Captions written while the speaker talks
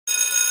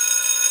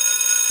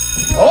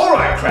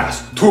Alright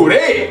class,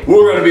 today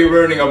we're going to be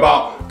learning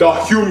about the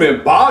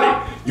human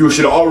body. You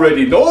should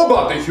already know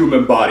about the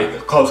human body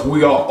because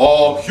we are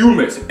all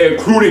humans,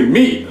 including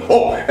me.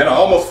 Oh, and I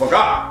almost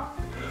forgot.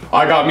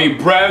 I got me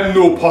brand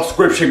new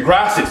prescription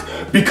glasses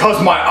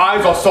because my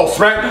eyes are so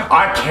strained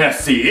I can't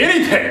see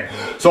anything.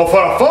 So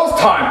for the first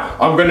time,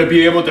 I'm going to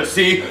be able to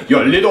see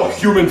your little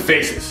human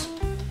faces.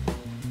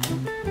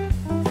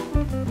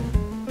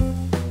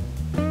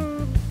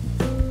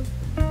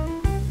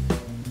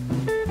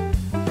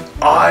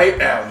 I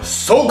am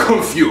so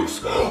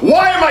confused.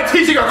 Why am I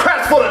teaching a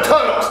class full of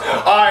turtles?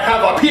 I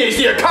have a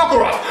PhD in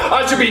calculus.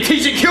 I should be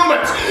teaching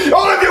humans.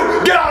 All of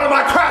you, get out of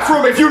my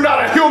classroom if you're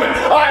not a human.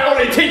 I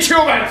only teach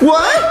humans.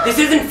 What? This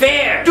isn't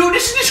fair. Dude,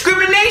 this is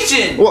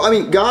discrimination. Well, I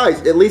mean,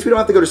 guys, at least we don't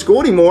have to go to school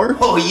anymore.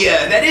 Oh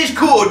yeah, that is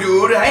cool,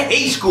 dude. I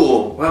hate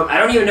school. Well, I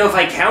don't even know if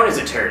I count as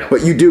a turtle.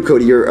 But you do,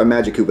 Cody. You're a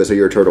Magic Koopa, so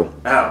you're a turtle.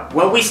 Oh,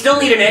 well, we still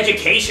need an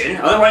education.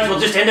 Otherwise, we'll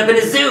just end up in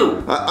a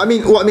zoo. I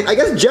mean, I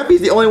guess Jeffy's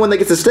the only one that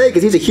gets to stay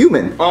because he's a human.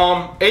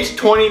 It's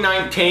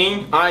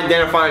 2019. I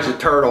identify as a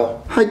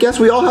turtle. I guess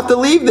we all have to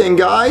leave then,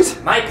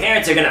 guys. My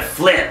parents are gonna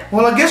flip.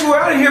 Well, I guess we're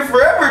out of here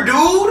forever,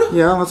 dude.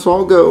 Yeah, let's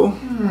all go.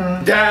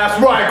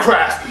 That's right,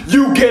 class.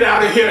 You get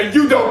out of here and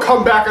you don't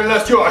come back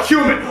unless you're a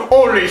human.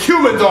 Only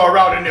humans are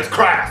allowed in this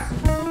class.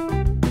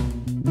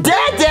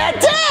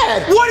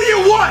 Dad! What do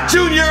you want,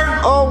 Junior?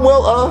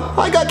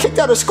 I got kicked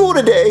out of school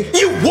today.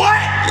 You what?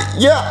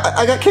 Yeah,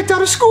 I got kicked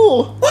out of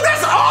school. Well,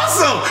 that's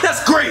awesome.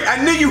 That's great.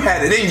 I knew you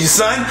had it in you,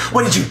 son.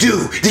 What did you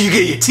do? Did you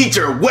get your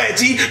teacher a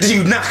wedgie? Did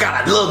you knock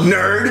out a little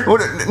nerd? Well,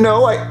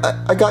 no,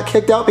 I got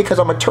kicked out because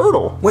I'm a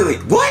turtle.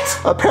 Wait,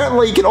 what?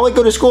 Apparently, you can only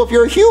go to school if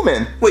you're a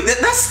human. Wait,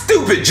 that's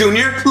stupid,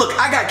 Junior. Look,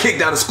 I got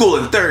kicked out of school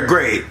in 3rd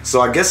grade,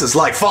 so I guess it's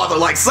like father,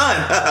 like son.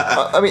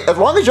 I mean, as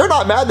long as you're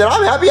not mad, then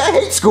I'm happy. I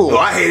hate school. Oh,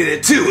 I hated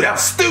it too. That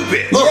was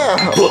stupid.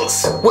 Yeah.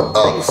 Books.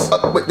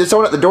 Wait, there's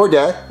someone at the door,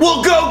 Dad.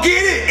 Well, go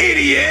get it,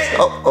 idiot.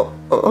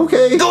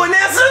 Okay. Go and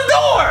answer the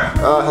door.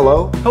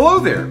 Hello? Hello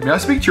there. May I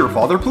speak to your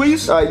father,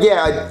 please?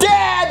 Yeah.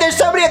 Dad, there's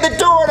somebody at the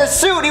door in a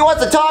suit. He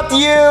wants to talk to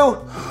you.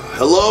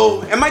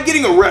 Hello? Am I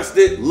getting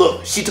arrested?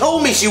 Look, she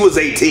told me she was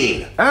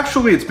 18.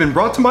 Actually, it's been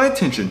brought to my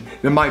attention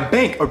that my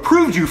bank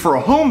approved you for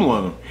a home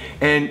loan,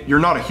 and you're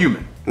not a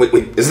human. Wait,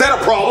 is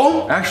that a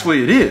problem?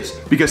 Actually, it is,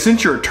 because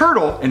since you're a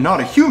turtle and not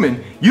a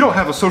human, you don't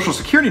have a social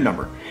security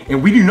number,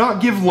 and we do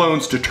not give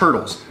loans to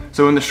turtles.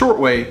 So in the short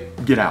way,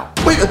 get out.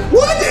 Wait,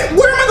 what?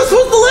 Where am I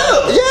supposed to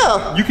live?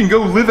 Yeah. You can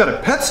go live at a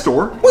pet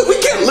store. Wait,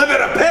 we can't live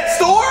at a pet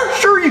store?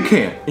 Sure you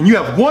can, and you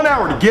have 1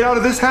 hour to get out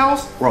of this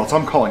house, or else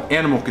I'm calling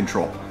animal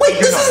control. Wait,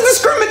 this is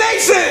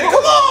discrimination!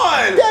 Come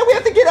on! Dad, we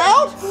have to get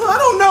out? I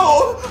don't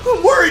know.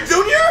 I'm worried,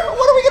 Junior.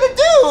 What are we gonna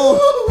do?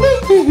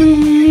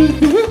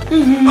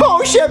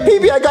 Oh shit,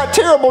 BB, I got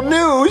terrible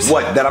news.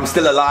 What, that I'm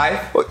still alive?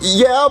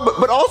 Yeah,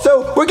 but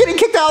also, we're getting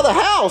kicked out of the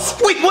house.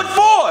 Wait, what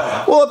for?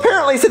 Well,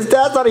 apparently, since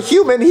Dad's not a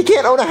human, he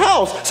can't own a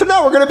house. So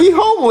now we're gonna be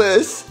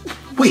homeless.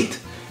 Wait,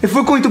 if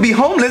we're going to be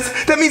homeless,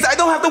 that means I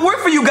don't have to work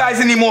for you guys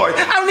anymore.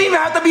 I don't even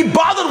have to be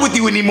bothered with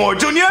you anymore,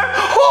 Junior.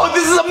 Oh,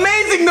 this is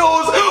amazing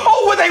news.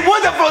 Oh, what a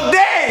wonderful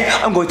day.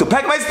 I'm going to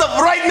pack my stuff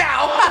right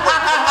now.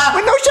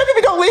 Wait, no, Chef,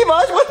 BB, don't leave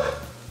us. What?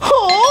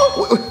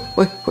 Oh.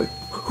 Wait.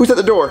 Who's at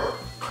the door?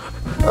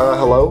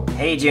 Hello?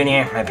 Hey,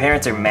 Junior, my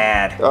parents are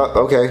mad.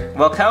 Okay.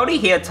 Well, Cody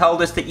here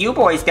told us that you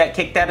boys got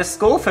kicked out of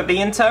school for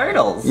being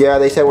turtles. Yeah,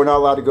 they said we're not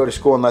allowed to go to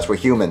school unless we're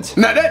humans.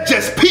 Now that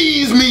just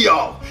pees me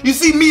off. You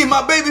see, me and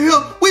my baby here,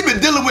 we've been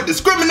dealing with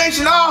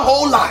discrimination our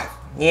whole life.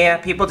 Yeah,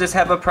 people just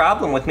have a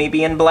problem with me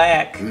being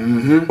black.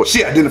 Well,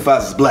 she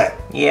identifies as black.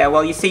 Yeah,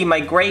 well, you see,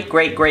 my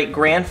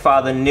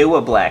great-great-great-grandfather knew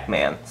a black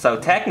man, so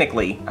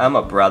technically, I'm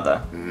a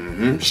brother.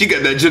 She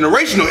got that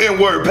generational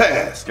N-word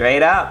pass.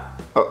 Straight up.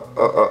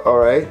 All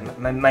right.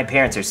 My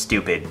parents are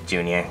stupid,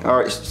 Junior. All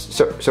right,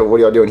 so what are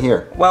y'all doing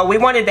here? Well, we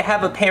wanted to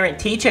have a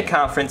parent-teacher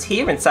conference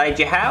here inside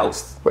your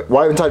house. Wait,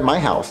 why inside my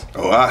house?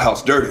 Oh, our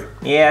house dirty.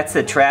 Yeah, it's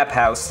the trap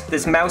house.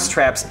 There's mouse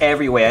traps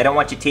everywhere. I don't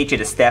want your teacher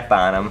to step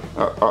on them.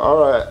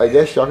 All right, I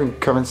guess y'all can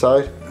come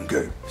inside.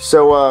 Okay.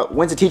 So,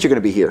 when's the teacher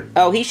gonna be here?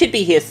 Oh, he should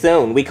be here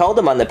soon. We called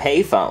him on the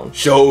payphone.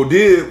 Sure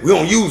did. We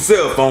don't use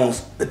cell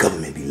phones. The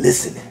government be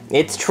listening.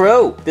 It's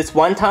true. This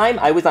one time,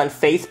 I was on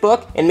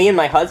Facebook, and me and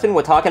my husband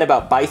were talking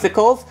about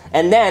bicycles,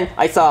 and then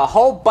I saw a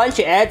whole bunch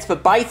of ads for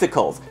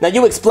bicycles. Now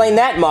you explain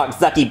that, Mark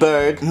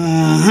Zuckerberg.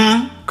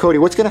 Cody,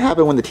 what's gonna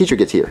happen when the teacher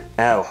gets here?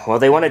 Oh, well,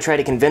 they want to try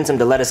to convince him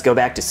to let us go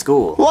back to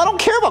school. Well, I don't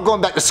care about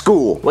going back to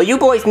school. Well, you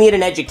boys need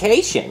an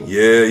education.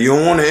 Yeah, you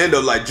don't want to end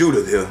up like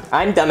Judith here.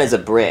 I'm dumb as a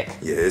brick.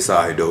 Yeah, it's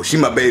alright though. She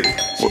my baby.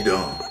 She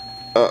dumb.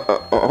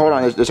 Hold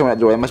on, there's someone at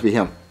the door. That must be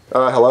him.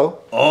 Hello?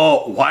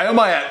 Oh, why am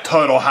I at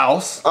Turtle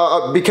House?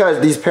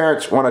 Because these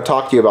parents want to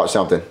talk to you about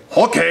something.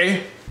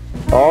 Okay.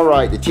 All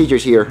right, the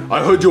teacher's here.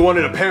 I heard you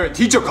wanted a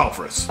parent-teacher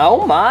conference.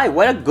 Oh my,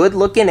 what a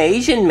good-looking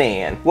Asian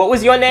man. What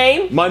was your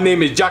name? My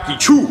name is Jackie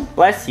Chu.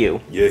 Bless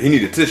you. Yeah, he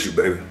need a tissue,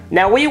 baby.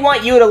 Now we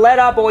want you to let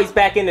our boys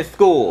back into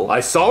school.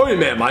 I sorry,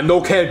 ma'am. I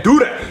no can't do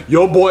that.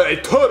 Your boy a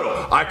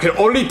turtle. I can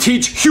only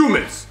teach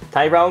humans.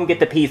 Tyrone, get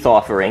the peace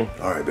offering.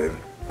 All right, baby.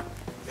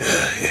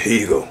 Here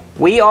you go.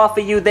 We offer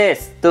you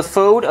this, the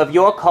food of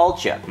your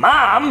culture.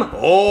 Mom!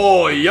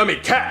 Oh, yummy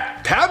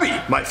cat. Tabby,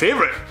 my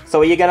favorite. So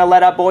are you gonna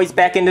let our boys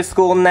back into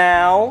school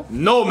now?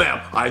 No,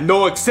 ma'am. I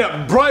no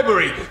accept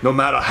bribery, no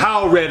matter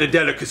how rare the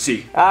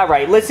delicacy.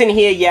 Alright, listen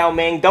here, Yao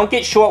Ming. Don't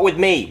get short with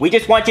me. We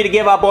just want you to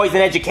give our boys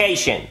an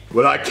education.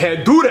 Well, I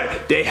can't do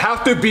that. They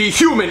have to be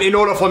human in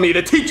order for me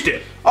to teach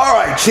them. All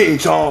right, Ching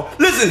Chong,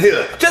 listen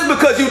here. Just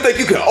because you think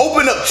you can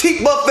open up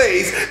cheap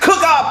buffets,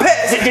 cook our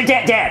pets.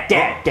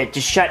 Dad,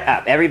 just shut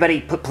up.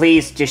 Everybody,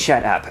 please, just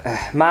shut up.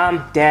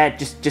 Mom, Dad,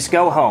 just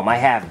go home. I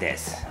have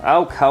this.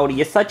 Oh, Cody,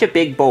 you're such a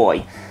big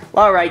boy.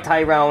 All right,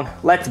 Tyrone,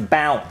 let's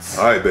bounce.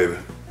 All right, baby.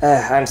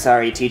 I'm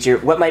sorry, teacher.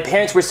 What my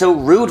parents were so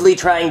rudely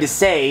trying to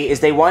say is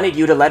they wanted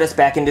you to let us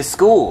back into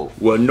school.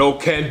 Well, no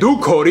can do,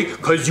 Cody,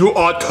 because you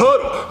are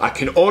turtle. I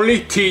can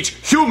only teach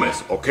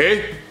humans,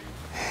 okay?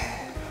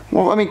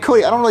 Well, I mean,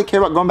 Cody, I don't really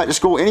care about going back to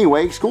school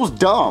anyway. School's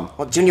dumb.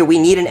 Well, Junior, we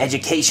need an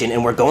education,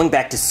 and we're going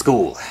back to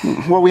school.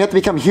 Well, we have to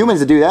become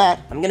humans to do that.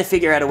 I'm gonna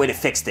figure out a way to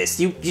fix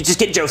this. You just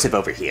get Joseph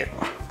over here.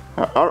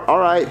 All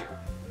right.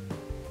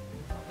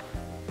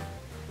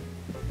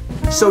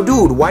 So,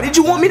 dude, why did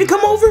you want me to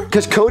come over?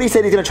 Because Cody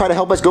said he's going to try to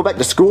help us go back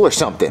to school or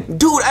something.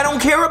 Dude, I don't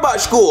care about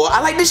school.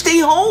 I like to stay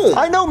home.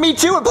 I know, me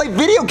too, and play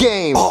video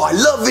games. Oh, I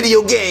love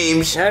video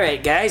games. All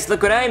right, guys,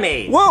 look what I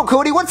made. Whoa,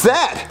 Cody, what's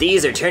that?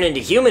 These are turn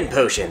into human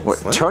potions. What?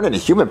 Turn into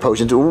human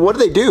potions? What do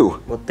they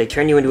do? Well, they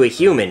turn you into a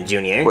human,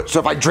 Junior. What, so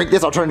if I drink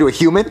this, I'll turn into a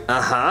human?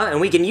 Uh-huh,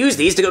 and we can use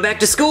these to go back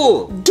to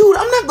school. Dude,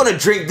 I'm not gonna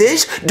drink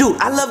this. Dude,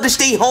 I love to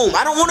stay home.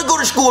 I don't want to go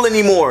to school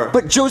anymore.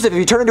 But Joseph, if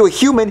you turn into a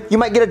human, you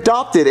might get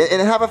adopted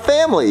and have a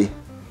family.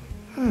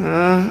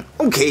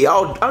 Okay,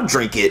 I'll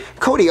drink it.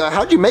 Cody,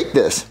 how'd you make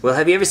this? Well,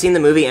 have you ever seen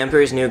the movie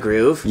Emperor's New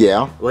Groove?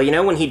 Yeah. Well, you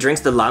know when he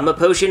drinks the llama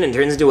potion and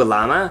turns into a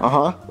llama?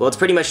 Uh-huh. Well, it's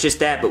pretty much just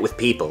that, but with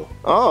people.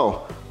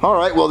 Oh, all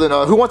right. Well, then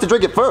who wants to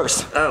drink it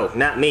first? Oh,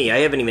 not me. I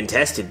haven't even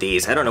tested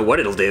these. I don't know what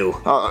it'll do.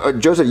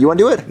 Joseph, you want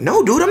to do it?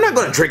 No, dude, I'm not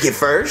gonna drink it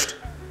first.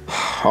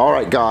 All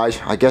right, guys.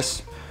 I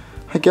guess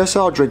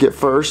I'll drink it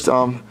first.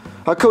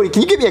 Cody,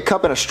 can you give me a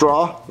cup and a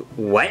straw?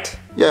 What?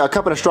 Yeah, a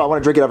cup and a straw. I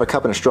want to drink it out of a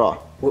cup and a straw.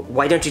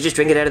 Why don't you just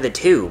drink it out of the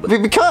tube?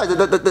 Because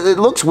it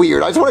looks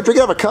weird. I just want to drink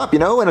it out of a cup,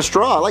 and a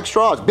straw. I like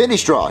straws, bendy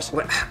straws.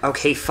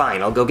 Okay,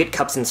 fine. I'll go get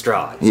cups and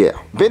straws. Yeah,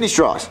 bendy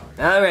straws.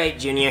 All right,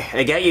 Junior.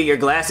 I got you your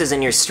glasses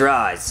and your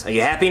straws. Are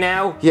you happy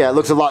now? Yeah, it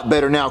looks a lot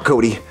better now,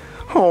 Cody.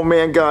 Oh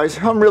man, guys,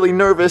 I'm really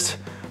nervous.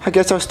 I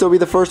guess I'll still be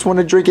the first one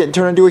to drink it and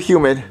turn into a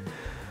human.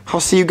 I'll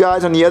see you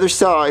guys on the other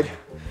side.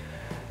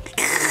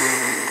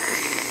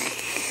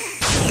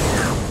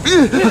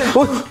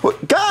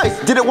 What? Guys,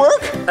 did it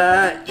work?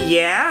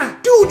 Yeah?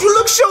 Dude, you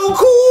look so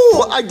cool.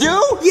 Well, I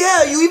do?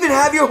 Yeah, you even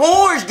have your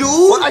horns, dude.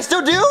 Well, I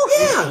still do?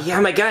 Yeah. Yeah,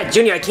 my God,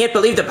 Junior, I can't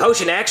believe the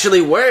potion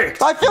actually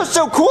worked. I feel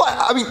so cool.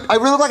 I mean, I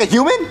really look like a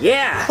human?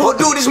 Yeah. Oh,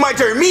 dude, it's my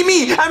turn.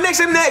 Me. I'm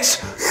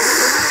next.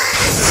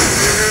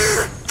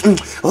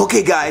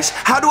 Okay, guys,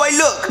 how do I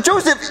look?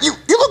 Joseph, you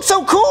look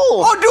so cool.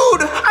 Oh,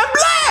 dude, I'm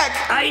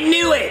black. I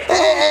knew it.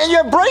 And you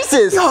have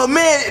braces. Oh,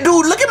 man,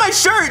 dude, look at my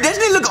shirt.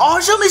 Doesn't it look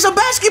awesome? It's a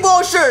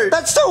basketball shirt.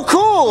 That's so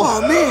cool.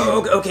 Oh,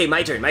 man. Okay,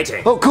 my turn.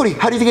 Oh, Cody,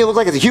 how do you think it looks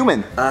like as a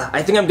human?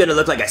 I think I'm gonna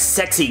look like a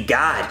sexy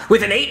god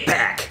with an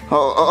 8-pack. Oh,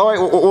 all right,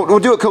 we'll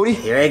do it, Cody.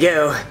 Here I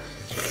go.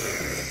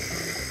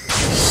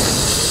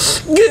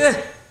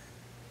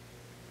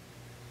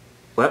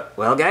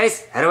 Well,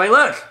 guys, how do I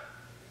look?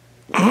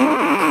 You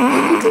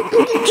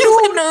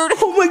nerd.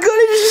 Oh, my God,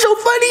 this is so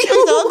funny.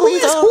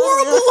 It's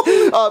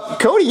horrible.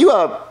 Cody,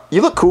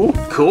 you look cool.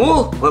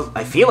 Cool? Well,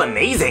 I feel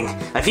amazing.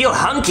 I feel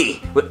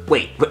hunky.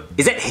 Wait,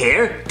 is that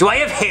hair? Do I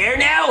have hair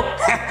now?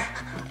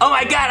 Oh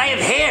my God, I have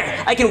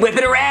hair! I can whip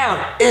it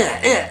around!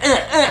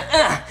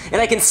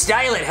 And I can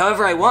style it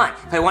however I want.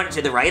 If I want it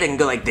to the right, I can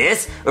go like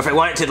this. Or if I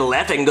want it to the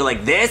left, I can go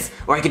like this.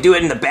 Or I could do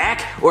it in the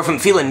back. Or if I'm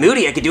feeling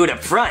moody, I could do it up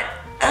front.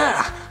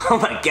 Oh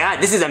my God,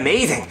 this is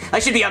amazing. I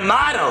should be a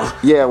model.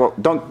 Yeah, well,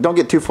 don't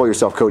get too full of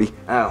yourself, Cody.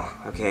 Oh,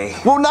 okay.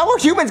 Well, now we're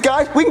humans,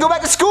 guys. We can go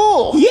back to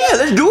school. Yeah,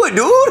 let's do it,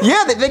 dude.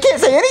 Yeah, they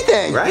can't say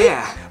anything. Right?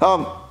 Yeah.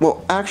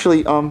 Well,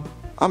 actually, I'm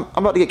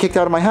about to get kicked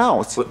out of my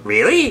house.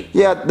 Really?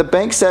 Yeah, the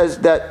bank says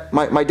that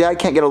my dad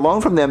can't get a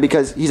loan from them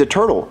because he's a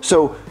turtle.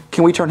 So,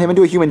 can we turn him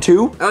into a human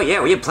too? Oh yeah,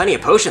 we have plenty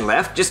of potion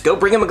left. Just go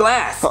bring him a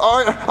glass.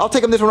 All right, I'll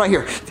take him this one right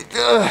here.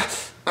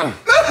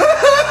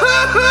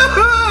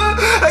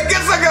 I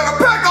guess I gotta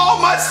pack all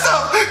my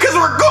stuff because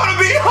we're gonna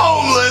be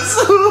homeless.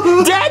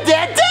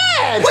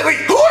 Dad! Wait,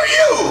 who are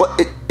you?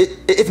 What,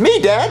 it's me,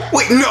 Dad.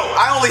 Wait, no,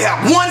 I only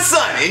have one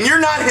son and you're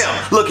not him.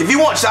 Look, if you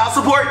want child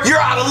support, you're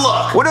out of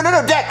luck. Well, no,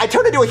 Dad, I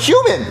turned into a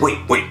human. Wait,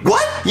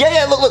 what?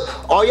 Yeah,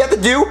 look. All you have to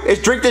do is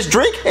drink this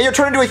drink and you're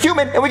turned into a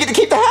human and we get to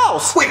keep the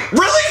house. Wait,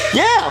 really?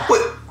 Yeah.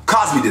 Wait,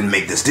 Cosby didn't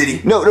make this, did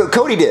he? No,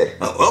 Cody did.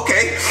 Oh,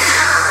 okay.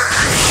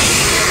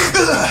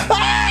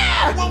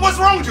 What's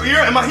wrong with you here?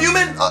 Am I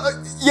human?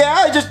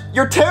 Yeah,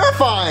 you're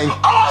terrifying.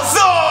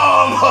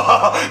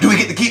 Awesome! Do we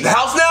get to keep the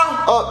house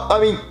now? I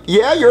mean,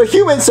 yeah, you're a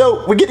human,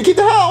 so we get to keep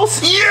the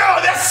house.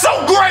 Yeah, that's so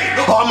great!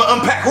 Oh, I'm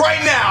gonna unpack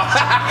right now.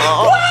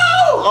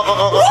 Whoa!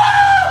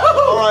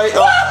 All right,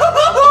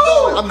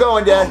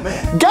 going, Dad. Oh,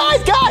 man.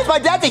 Guys, my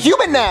dad's a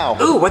human now.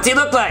 Ooh, what's he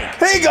look like?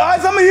 Hey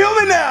guys, I'm a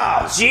human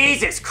now.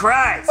 Jesus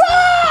Christ.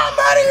 Ah, I'm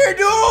out of here,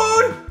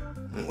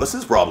 dude. What's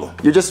his problem?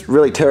 You're just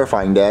really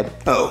terrifying, Dad.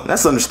 Oh,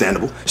 that's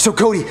understandable. So,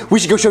 Cody, we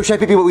should go show Shy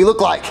Baby what we look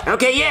like.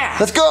 Okay, yeah.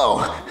 Let's go.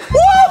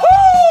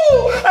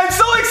 Woohoo! I'm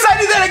so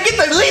excited that I get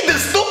to leave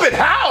this stupid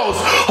house.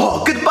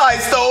 Oh, goodbye,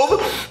 stove.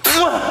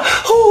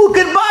 Oh,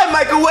 goodbye,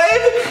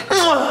 microwave.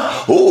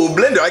 Oh,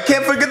 blender, I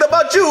can't forget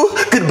about you.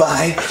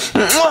 Goodbye.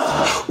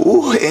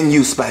 Oh, and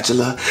you,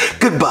 spatula.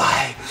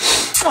 Goodbye.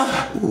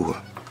 Ooh.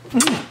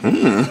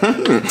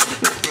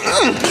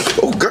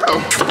 Oh,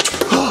 girl.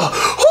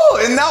 Oh,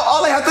 and now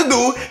all I have to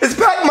do is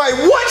pack my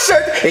one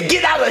shirt and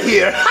get out of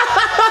here.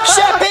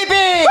 Chef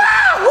Baby!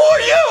 Ah, who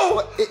are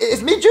you?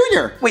 It's me,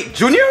 Junior. Wait,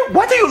 Junior?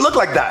 Why do you look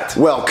like that?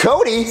 Well,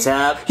 Cody, What's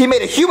up? he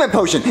made a human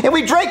potion, and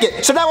we drank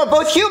it, so now we're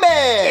both human.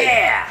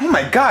 Yeah. Oh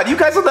my god, you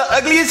guys are the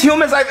ugliest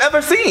humans I've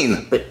ever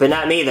seen. But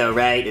not me though,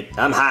 right?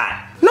 I'm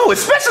hot. No,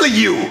 especially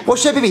you. Well,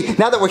 Chef Baby,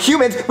 now that we're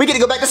humans, we get to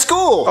go back to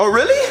school. Oh,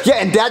 really?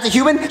 Yeah, and Dad's a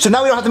human, so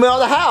now we don't have to move out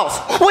of the house.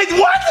 Wait,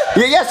 what?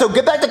 Yeah, so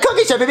get back to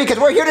cooking, Chef Baby, because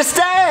we're here to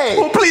stay.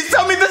 Oh, please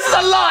tell me this is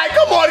a lie.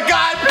 Come on,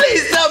 God.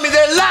 Please tell me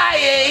they're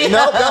lying.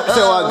 Nope,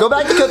 so go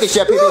back to cooking,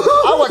 Chef Baby.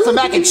 I want some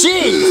mac and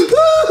cheese.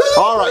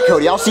 All right,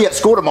 Cody, I'll see you at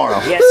school tomorrow.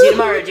 Yeah, see you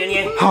tomorrow,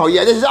 Junior. Oh,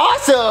 yeah, this is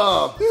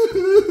awesome.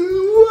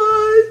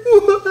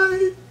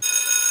 Why?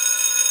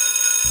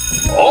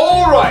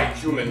 Alright,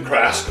 human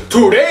class.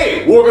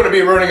 Today, we're going to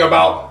be learning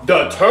about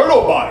the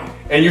turtle body.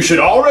 And you should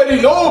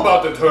already know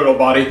about the turtle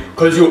body,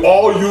 because you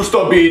all used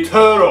to be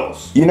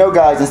turtles. You know,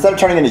 guys, instead of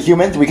turning into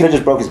humans, we could have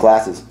just broke his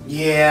glasses.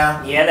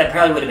 Yeah. Yeah, that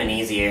probably would have been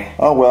easier.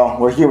 Oh, well,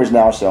 we're humans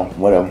now, so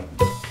whatever.